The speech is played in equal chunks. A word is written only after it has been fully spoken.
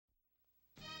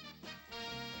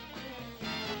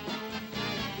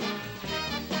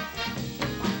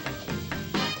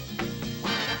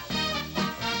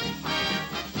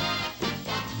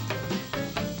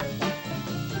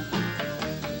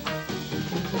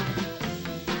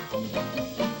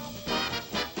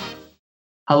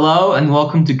Hello and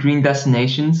welcome to Green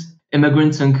Destinations,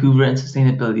 Immigrants, Vancouver, and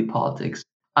Sustainability Politics.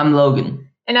 I'm Logan.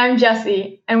 And I'm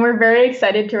Jessie, and we're very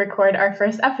excited to record our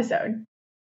first episode.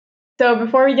 So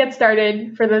before we get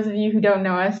started, for those of you who don't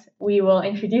know us, we will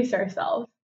introduce ourselves.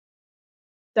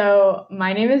 So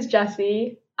my name is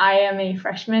Jessie. I am a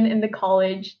freshman in the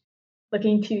college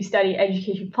looking to study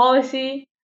education policy.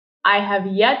 I have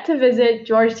yet to visit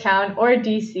Georgetown or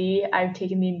DC. I've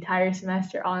taken the entire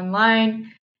semester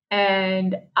online,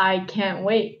 and I can't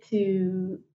wait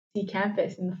to see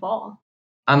campus in the fall.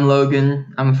 I'm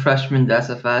Logan. I'm a freshman at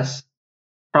SFS,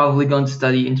 probably going to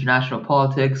study international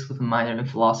politics with a minor in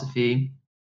philosophy.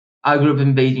 I grew up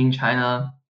in Beijing,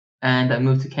 China, and I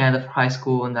moved to Canada for high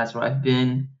school, and that's where I've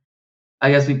been.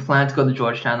 I guess we plan to go to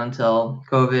Georgetown until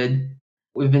COVID.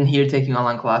 We've been here taking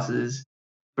online classes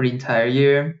for the entire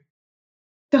year.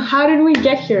 So how did we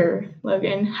get here,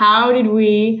 Logan? How did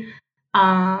we,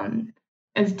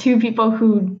 as two people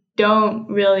who don't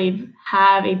really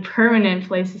have a permanent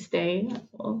place to stay,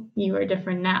 well, you are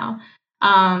different now,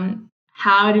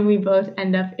 how did we both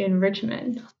end up in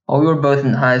Richmond? While we were both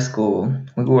in high school,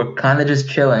 we were kind of just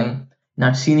chilling. In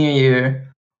our senior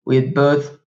year, we had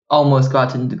both almost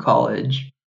gotten to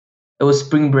college. It was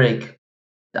spring break.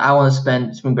 I want to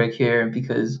spend spring break here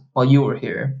because while you were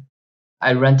here,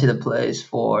 I rented a place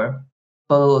for a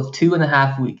total of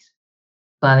 2.5 weeks,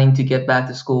 planning to get back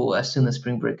to school as soon as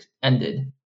spring break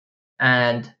ended.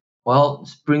 And, well,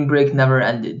 spring break never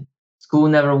ended. School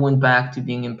never went back to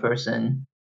being in person,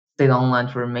 stayed online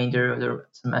for the remainder of the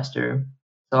semester.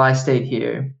 So I stayed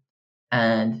here,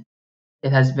 and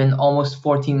it has been almost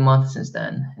 14 months since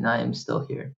then, and I am still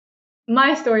here.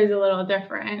 My story is a little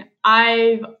different.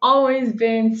 I've always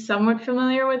been somewhat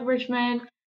familiar with Richmond.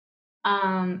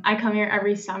 I come here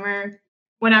every summer.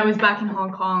 When I was back in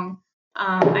Hong Kong,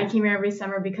 I came here every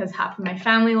summer because half of my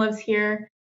family lives here.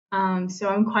 So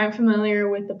I'm quite familiar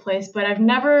with the place, but I've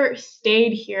never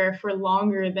stayed here for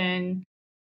longer than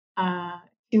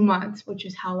 2 months, which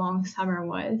is how long summer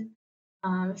was.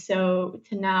 So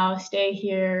to now stay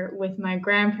here with my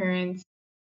grandparents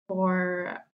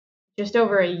for just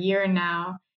over a year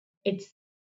now, it's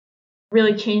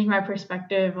really changed my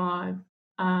perspective on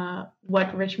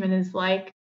what Richmond is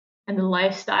like and the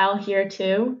lifestyle here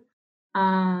too.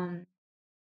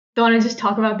 Do you want to just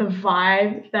talk about the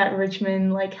vibe that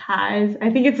Richmond has? I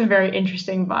think it's a very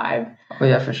interesting vibe. Oh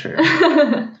yeah, for sure.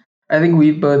 I think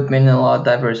we've both been in a lot of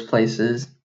diverse places,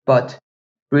 but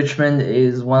Richmond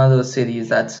is one of those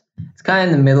cities it's kind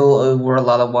of in the middle of where a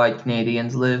lot of white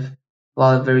Canadians live, a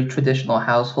lot of very traditional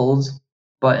households.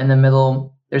 But in the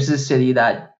middle, there's this city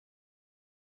that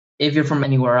if you're from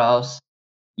anywhere else,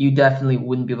 you definitely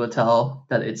wouldn't be able to tell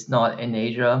that it's not in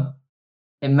Asia.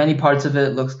 In many parts of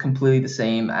it looks completely the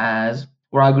same as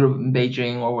where I grew up in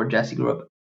Beijing or where Jesse grew up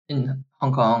in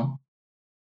Hong Kong.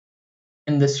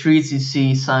 In the streets, you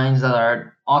see signs that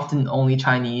are often only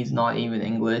Chinese, not even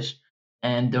English,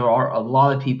 and there are a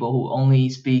lot of people who only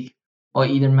speak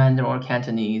either Mandarin or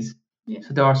Cantonese. Yeah.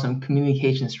 So there are some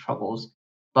communications troubles.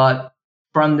 But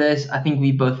from this, I think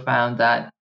we both found that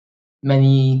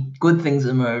many good things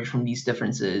emerge from these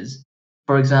differences.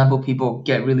 For example, people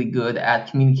get really good at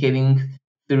communicating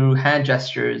through hand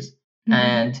gestures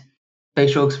and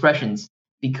facial expressions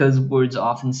because words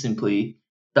often simply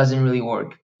doesn't really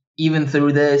work. Even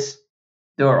through this,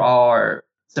 there are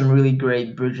some really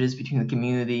great bridges between the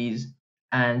communities,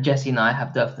 and Jesse and I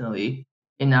have definitely,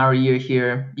 in our year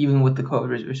here, even with the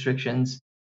COVID restrictions,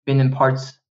 been in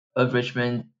parts of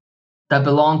Richmond that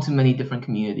belong to many different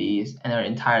communities and are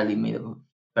entirely made up of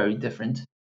very different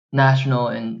national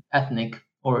and ethnic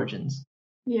origins.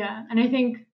 Yeah, and I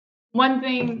think one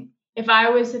thing, if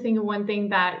I was to think of one thing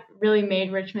that really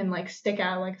made Richmond stick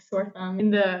out like a sore thumb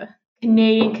in the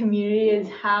Canadian community is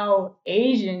how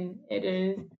Asian it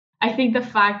is. I think the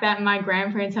fact that my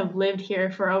grandparents have lived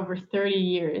here for over 30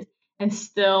 years and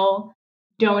still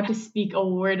don't speak a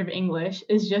word of English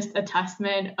is just a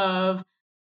testament of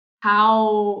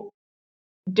how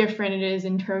different it is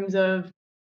in terms of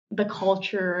the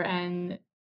culture and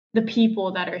the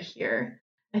people that are here.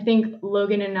 I think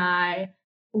Logan and I,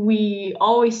 we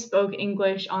always spoke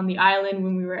English on the island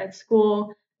when we were at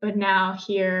school, but now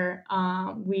here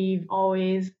we've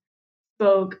always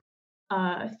spoke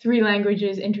 3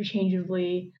 languages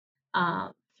interchangeably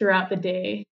throughout the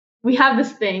day. We have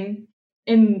this thing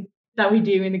in that we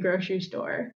do in the grocery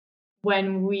store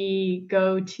when we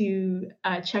go to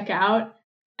check out,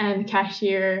 and the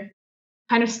cashier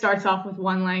kind of starts off with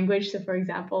one language. So, for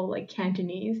example,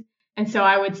 Cantonese. And so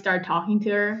I would start talking to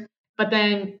her. But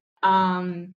then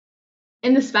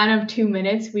in the span of 2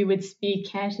 minutes, we would speak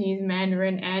Cantonese,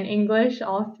 Mandarin, and English,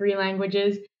 all 3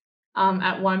 languages.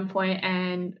 at one point,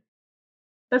 and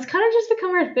that's kind of just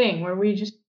become our thing where we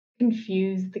just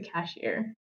confuse the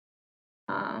cashier.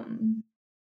 And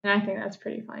I think that's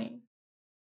pretty funny.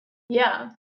 Yeah,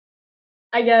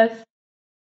 I guess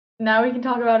now we can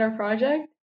talk about our project.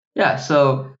 Yeah,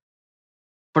 so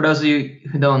for those of you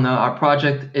who don't know, our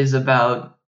project is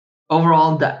about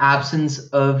overall the absence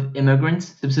of immigrants,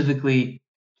 specifically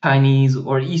Chinese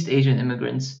or East Asian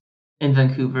immigrants in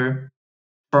Vancouver,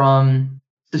 from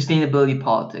sustainability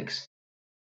politics.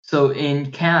 So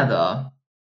in Canada,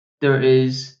 there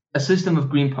is a system of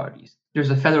Green parties. There's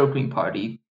a federal Green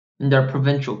Party, and there are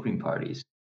provincial Green parties.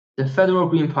 The federal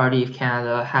Green Party of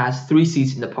Canada has 3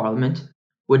 seats in the parliament,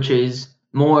 which is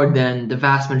more than the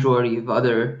vast majority of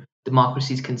other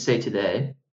democracies can say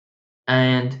today.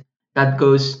 And that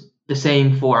goes the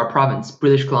same for our province,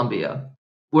 British Columbia.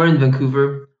 We're in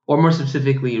Vancouver, or more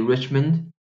specifically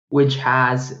Richmond, which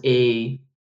has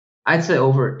I'd say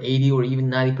over 80 or even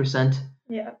 90%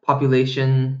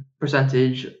 population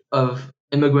percentage of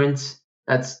immigrants.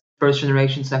 That's first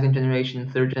generation, second generation,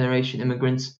 third generation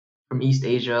immigrants from East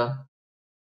Asia.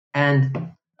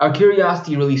 And our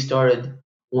curiosity really started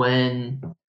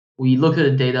when we looked at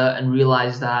the data and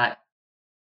realized that,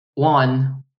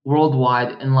 one,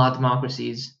 worldwide in a lot of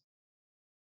democracies,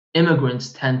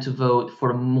 immigrants tend to vote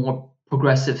for the more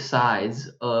progressive sides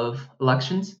of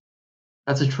elections.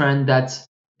 That's a trend that's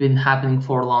been happening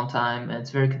for a long time, and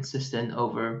it's very consistent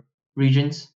over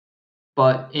regions.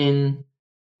 But in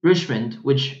Richmond,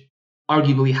 which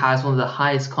arguably has one of the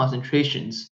highest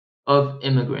concentrations of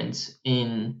immigrants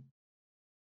in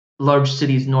large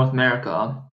cities in North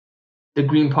America, the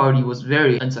Green Party was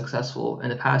very unsuccessful in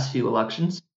the past few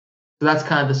elections. So that's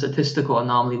kind of the statistical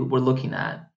anomaly we're looking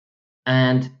at.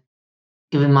 And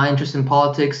given my interest in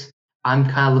politics, I'm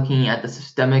kind of looking at the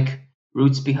systemic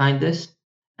roots behind this.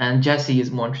 And Jesse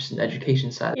is more interested in the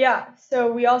education side. Yeah,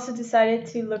 so we also decided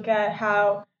to look at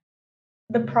how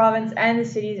the province and the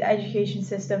city's education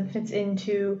system fits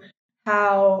into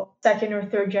how second or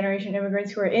third generation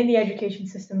immigrants who are in the education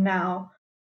system now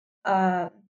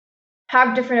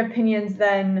have different opinions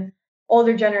than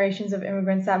older generations of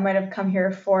immigrants that might have come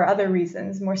here for other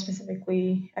reasons, more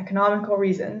specifically economical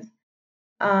reasons.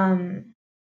 And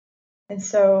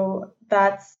so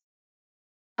that's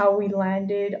how we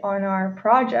landed on our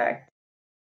project.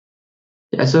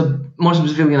 Yeah, so more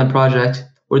specifically on the project,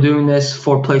 we're doing this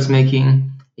for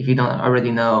placemaking, if you don't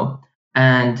already know,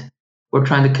 and we're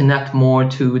trying to connect more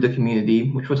to the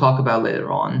community, which we'll talk about later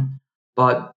on.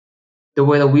 But the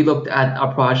way that we looked at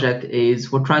our project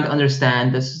is we're trying to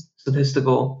understand this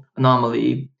statistical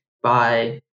anomaly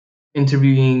by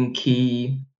interviewing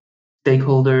key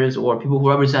stakeholders or people who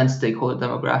represent stakeholder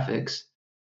demographics.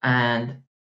 And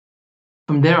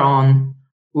from there on,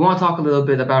 we want to talk a little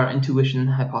bit about our intuition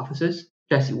hypothesis.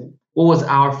 Jesse, what was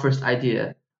our first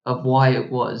idea of why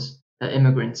it was that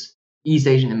immigrants, East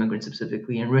Asian immigrants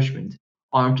specifically in Richmond,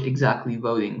 aren't exactly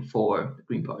voting for the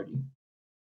Green Party?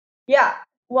 Yeah,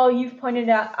 well, you've pointed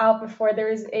out before, there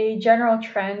is a general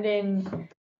trend in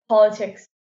politics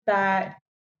that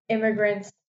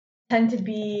immigrants tend to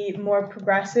be more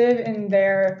progressive in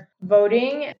their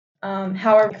voting.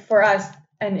 However, for us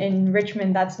and in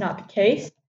Richmond, that's not the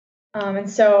case. And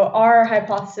so our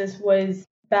hypothesis was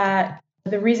that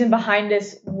the reason behind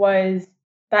this was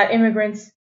that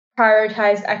immigrants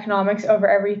prioritized economics over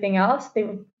everything else. They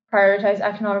prioritized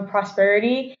economic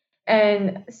prosperity,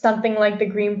 and something like the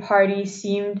Green Party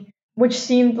which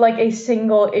seemed like a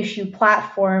single issue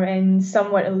platform and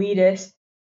somewhat elitist,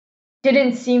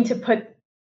 didn't seem to put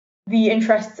the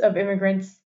interests of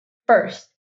immigrants first.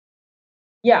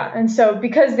 Yeah, and so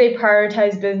because they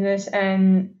prioritize business,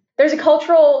 and there's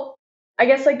cultural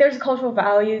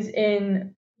values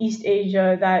in East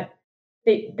Asia that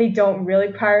they don't really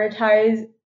prioritize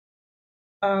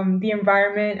the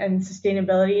environment and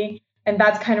sustainability, and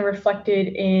that's kind of reflected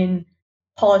in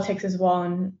politics as well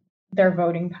and their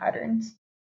voting patterns.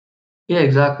 Yeah,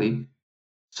 exactly.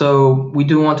 So we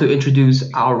do want to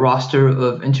introduce our roster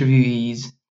of interviewees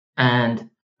and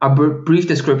our brief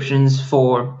descriptions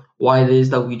for why it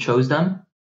is that we chose them.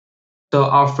 So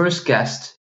our first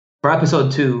guest for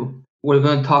episode 2, we're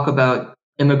going to talk about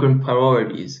immigrant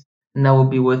priorities, and that will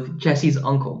be with Jesse's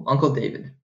uncle, Uncle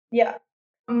David. Yeah.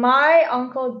 My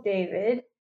Uncle David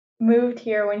moved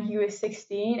here when he was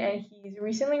 16, and he's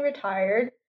recently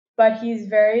retired, but he's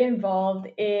very involved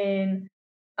in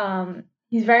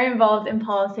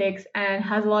politics and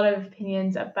has a lot of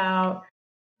opinions about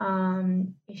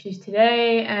issues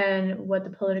today and what the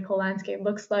political landscape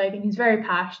looks like, and he's very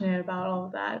passionate about all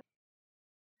of that.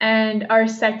 And our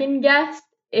second guest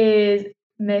is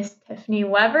Miss Tiffany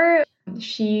Weber.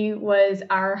 She was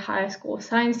our high school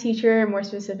science teacher. More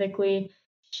specifically,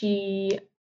 she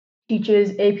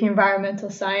teaches AP Environmental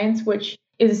Science, which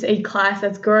is a class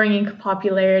that's growing in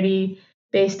popularity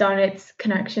based on its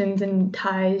connections and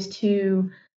ties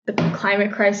to the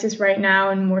climate crisis right now,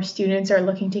 and more students are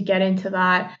looking to get into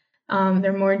that.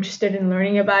 They're more interested in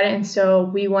learning about it, and so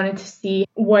we wanted to see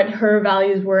what her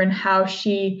values were and how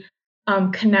she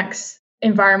connects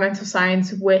environmental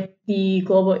science with the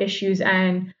global issues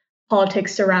and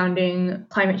politics surrounding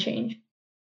climate change.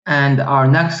 And our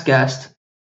next guest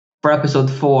for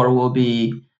episode 4 will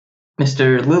be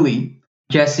Mr. Lilly,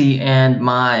 Jesse and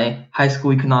my high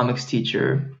school economics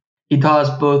teacher. He taught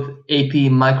us both AP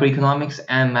microeconomics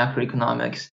and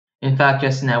macroeconomics. In fact,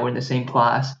 Jesse and I were in the same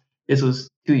class. This was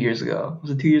 2 years ago.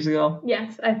 Was it 2 years ago?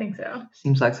 Yes, I think so.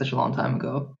 Seems like such a long time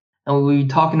ago. And we'll be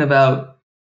talking about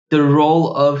the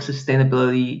role of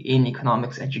sustainability in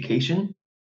economics education.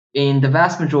 In the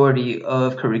vast majority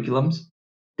of curriculums,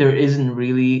 there isn't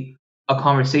really a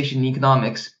conversation in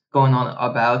economics going on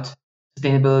about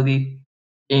sustainability.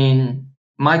 In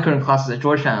my current classes at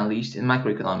Georgetown, at least in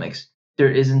microeconomics, there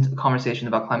isn't a conversation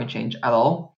about climate change at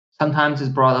all. Sometimes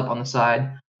it's brought up on the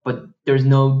side, but there's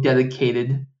no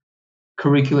dedicated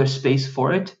curricular space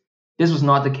for it. This was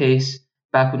not the case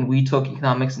back when we took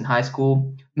economics in high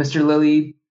school. Mr.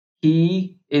 Lilly,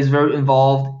 he is very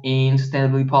involved in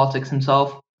sustainability politics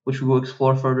himself, which we will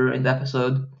explore further in the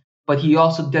episode. But he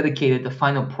also dedicated the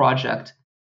final project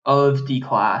of the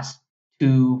class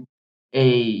to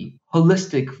a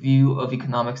holistic view of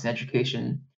economics and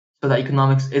education, so that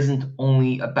economics isn't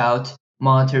only about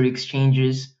monetary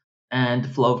exchanges and the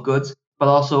flow of goods, but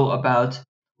also about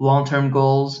long-term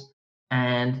goals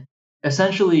and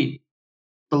essentially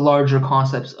the larger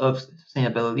concepts of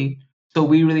sustainability. So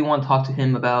we really want to talk to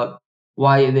him about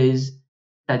why it is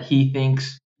that he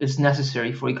thinks it's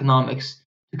necessary for economics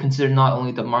to consider not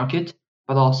only the market,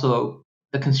 but also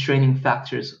the constraining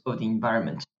factors of the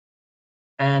environment.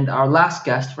 And our last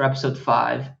guest for episode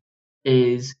 5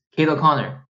 is Kate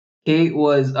O'Connor. Kate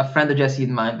was a friend of Jesse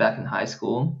and mine back in high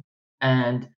school.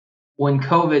 And when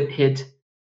COVID hit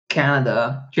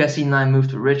Canada, Jesse and I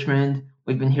moved to Richmond.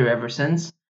 We've been here ever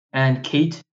since. And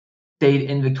Kate stayed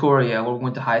in Victoria where we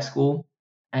went to high school.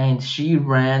 And she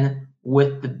ran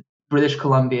with the British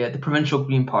Columbia, the Provincial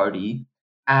Green Party,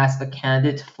 as a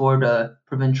candidate for the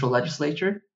provincial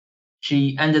legislature.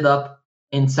 She ended up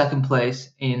in second place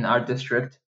in our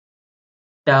district,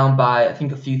 down by I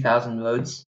think a few thousand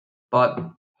votes.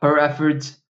 But her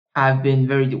efforts have been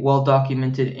very well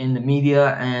documented in the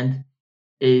media and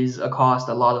is a cause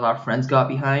a lot of our friends got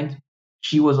behind.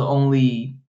 She was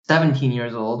only 17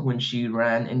 years old when she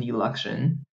ran in the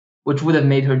election, which would have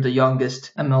made her the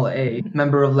youngest MLA,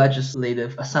 member of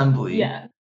Legislative Assembly,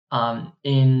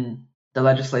 in the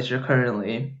legislature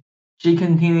currently. She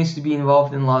continues to be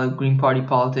involved in a lot of Green Party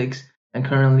politics and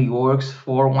currently works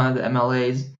for one of the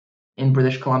MLAs in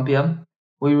British Columbia.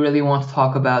 We really want to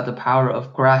talk about the power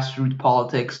of grassroots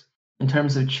politics in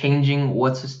terms of changing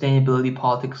what sustainability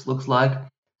politics looks like, so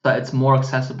that it's more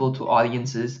accessible to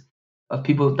audiences of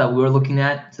people that we're looking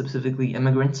at, specifically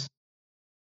immigrants.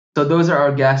 So those are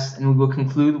our guests, and we will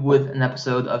conclude with an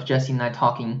episode of Jesse and I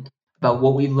talking about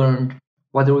what we've learned,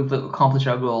 whether we've accomplished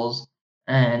our goals,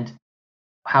 and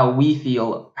how we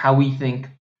feel, how we think,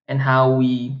 and how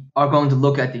we are going to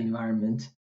look at the environment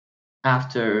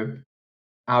after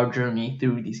our journey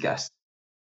through these guests.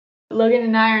 Logan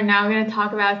and I are now going to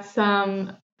talk about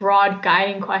some broad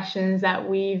guiding questions that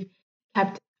we've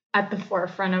kept at the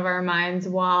forefront of our minds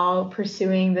while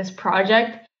pursuing this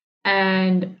project.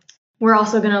 And we're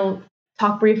also going to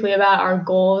talk briefly about our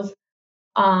goals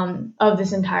of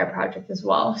this entire project as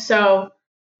well. So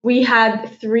we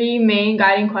had 3 main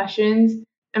guiding questions,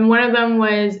 and one of them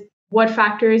was, what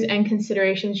factors and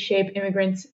considerations shape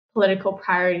immigrants' political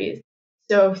priorities?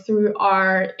 So through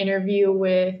our interview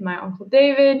with my Uncle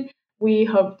David, we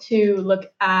hope to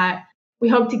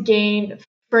gain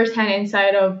firsthand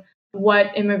insight of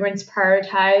what immigrants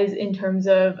prioritize in terms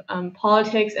of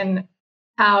politics and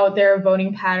how their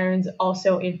voting patterns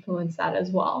also influence that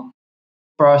as well.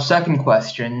 For our second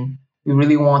question, we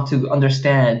really want to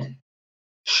understand,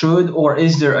 should or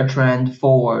is there a trend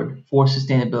forward for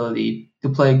sustainability to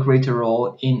play a greater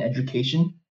role in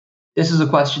education? This is a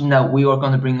question that we are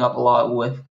going to bring up a lot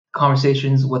with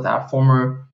conversations with our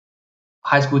former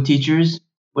high school teachers.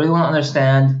 We really want to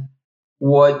understand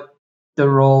what the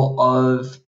role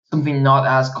of something not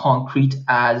as concrete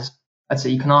as, let's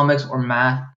say, economics or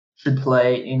math should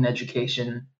play in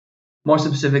education. More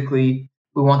specifically,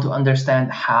 we want to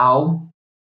understand how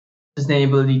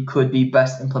sustainability could be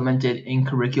best implemented in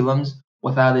curriculums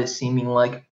without it seeming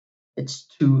like it's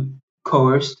too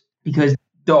coerced because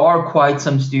there are quite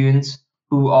some students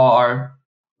who are,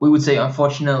 we would say,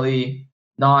 unfortunately,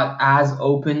 not as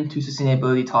open to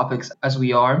sustainability topics as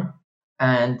we are.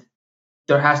 And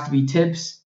there has to be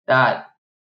tips that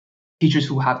teachers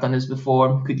who have done this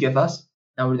before could give us.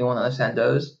 I really want to understand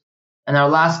those. And our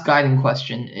last guiding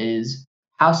question is,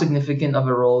 how significant of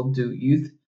a role do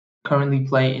youth currently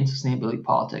play in sustainability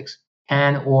politics?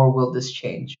 Can or will this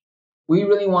change? We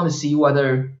really want to see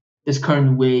whether this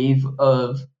current wave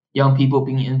of young people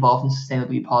being involved in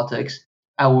sustainability politics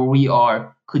at where we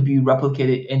are could be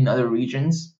replicated in other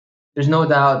regions. There's no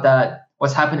doubt that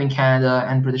what's happened in Canada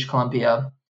and British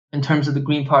Columbia in terms of the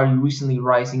Green Party recently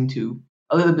rising to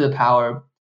a little bit of power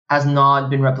has not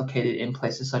been replicated in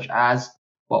places such as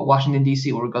Washington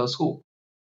D.C. or go to school.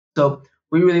 So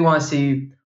we really want to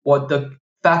see what the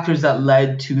factors that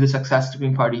led to the success of the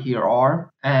Green Party here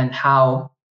are and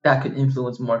how that could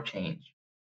influence more change.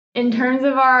 In terms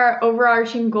of our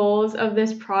overarching goals of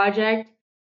this project,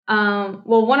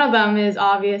 one of them is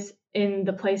obvious in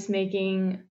the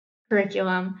placemaking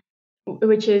curriculum,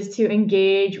 which is to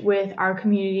engage with our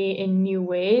community in new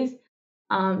ways.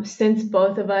 Since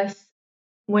both of us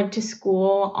went to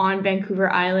school on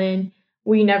Vancouver Island,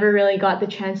 we never really got the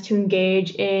chance to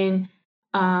engage in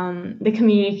the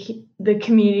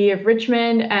community of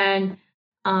Richmond, and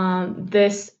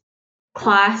this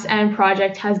class and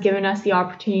project has given us the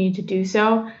opportunity to do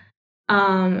so.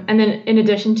 And then in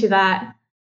addition to that,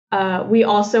 we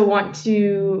also want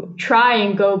to try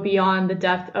and go beyond the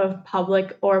depth of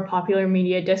public or popular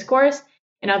media discourse.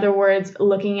 In other words,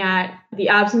 looking at the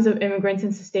absence of immigrants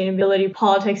and sustainability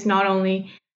politics, not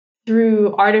only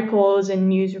through articles and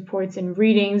news reports and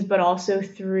readings, but also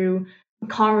through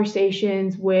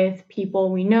conversations with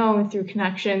people we know and through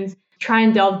connections, try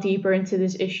and delve deeper into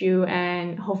this issue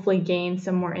and hopefully gain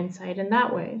some more insight in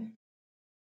that way.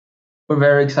 We're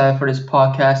very excited for this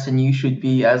podcast, and you should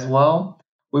be as well.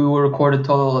 We will record a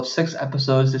total of 6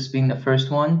 episodes, this being the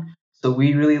first one. So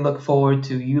we really look forward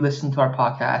to you listening to our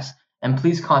podcast. And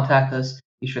please contact us.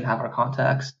 You should have our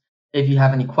contacts if you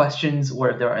have any questions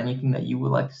or if there are anything that you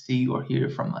would like to see or hear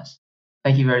from us.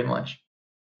 Thank you very much.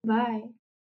 Bye.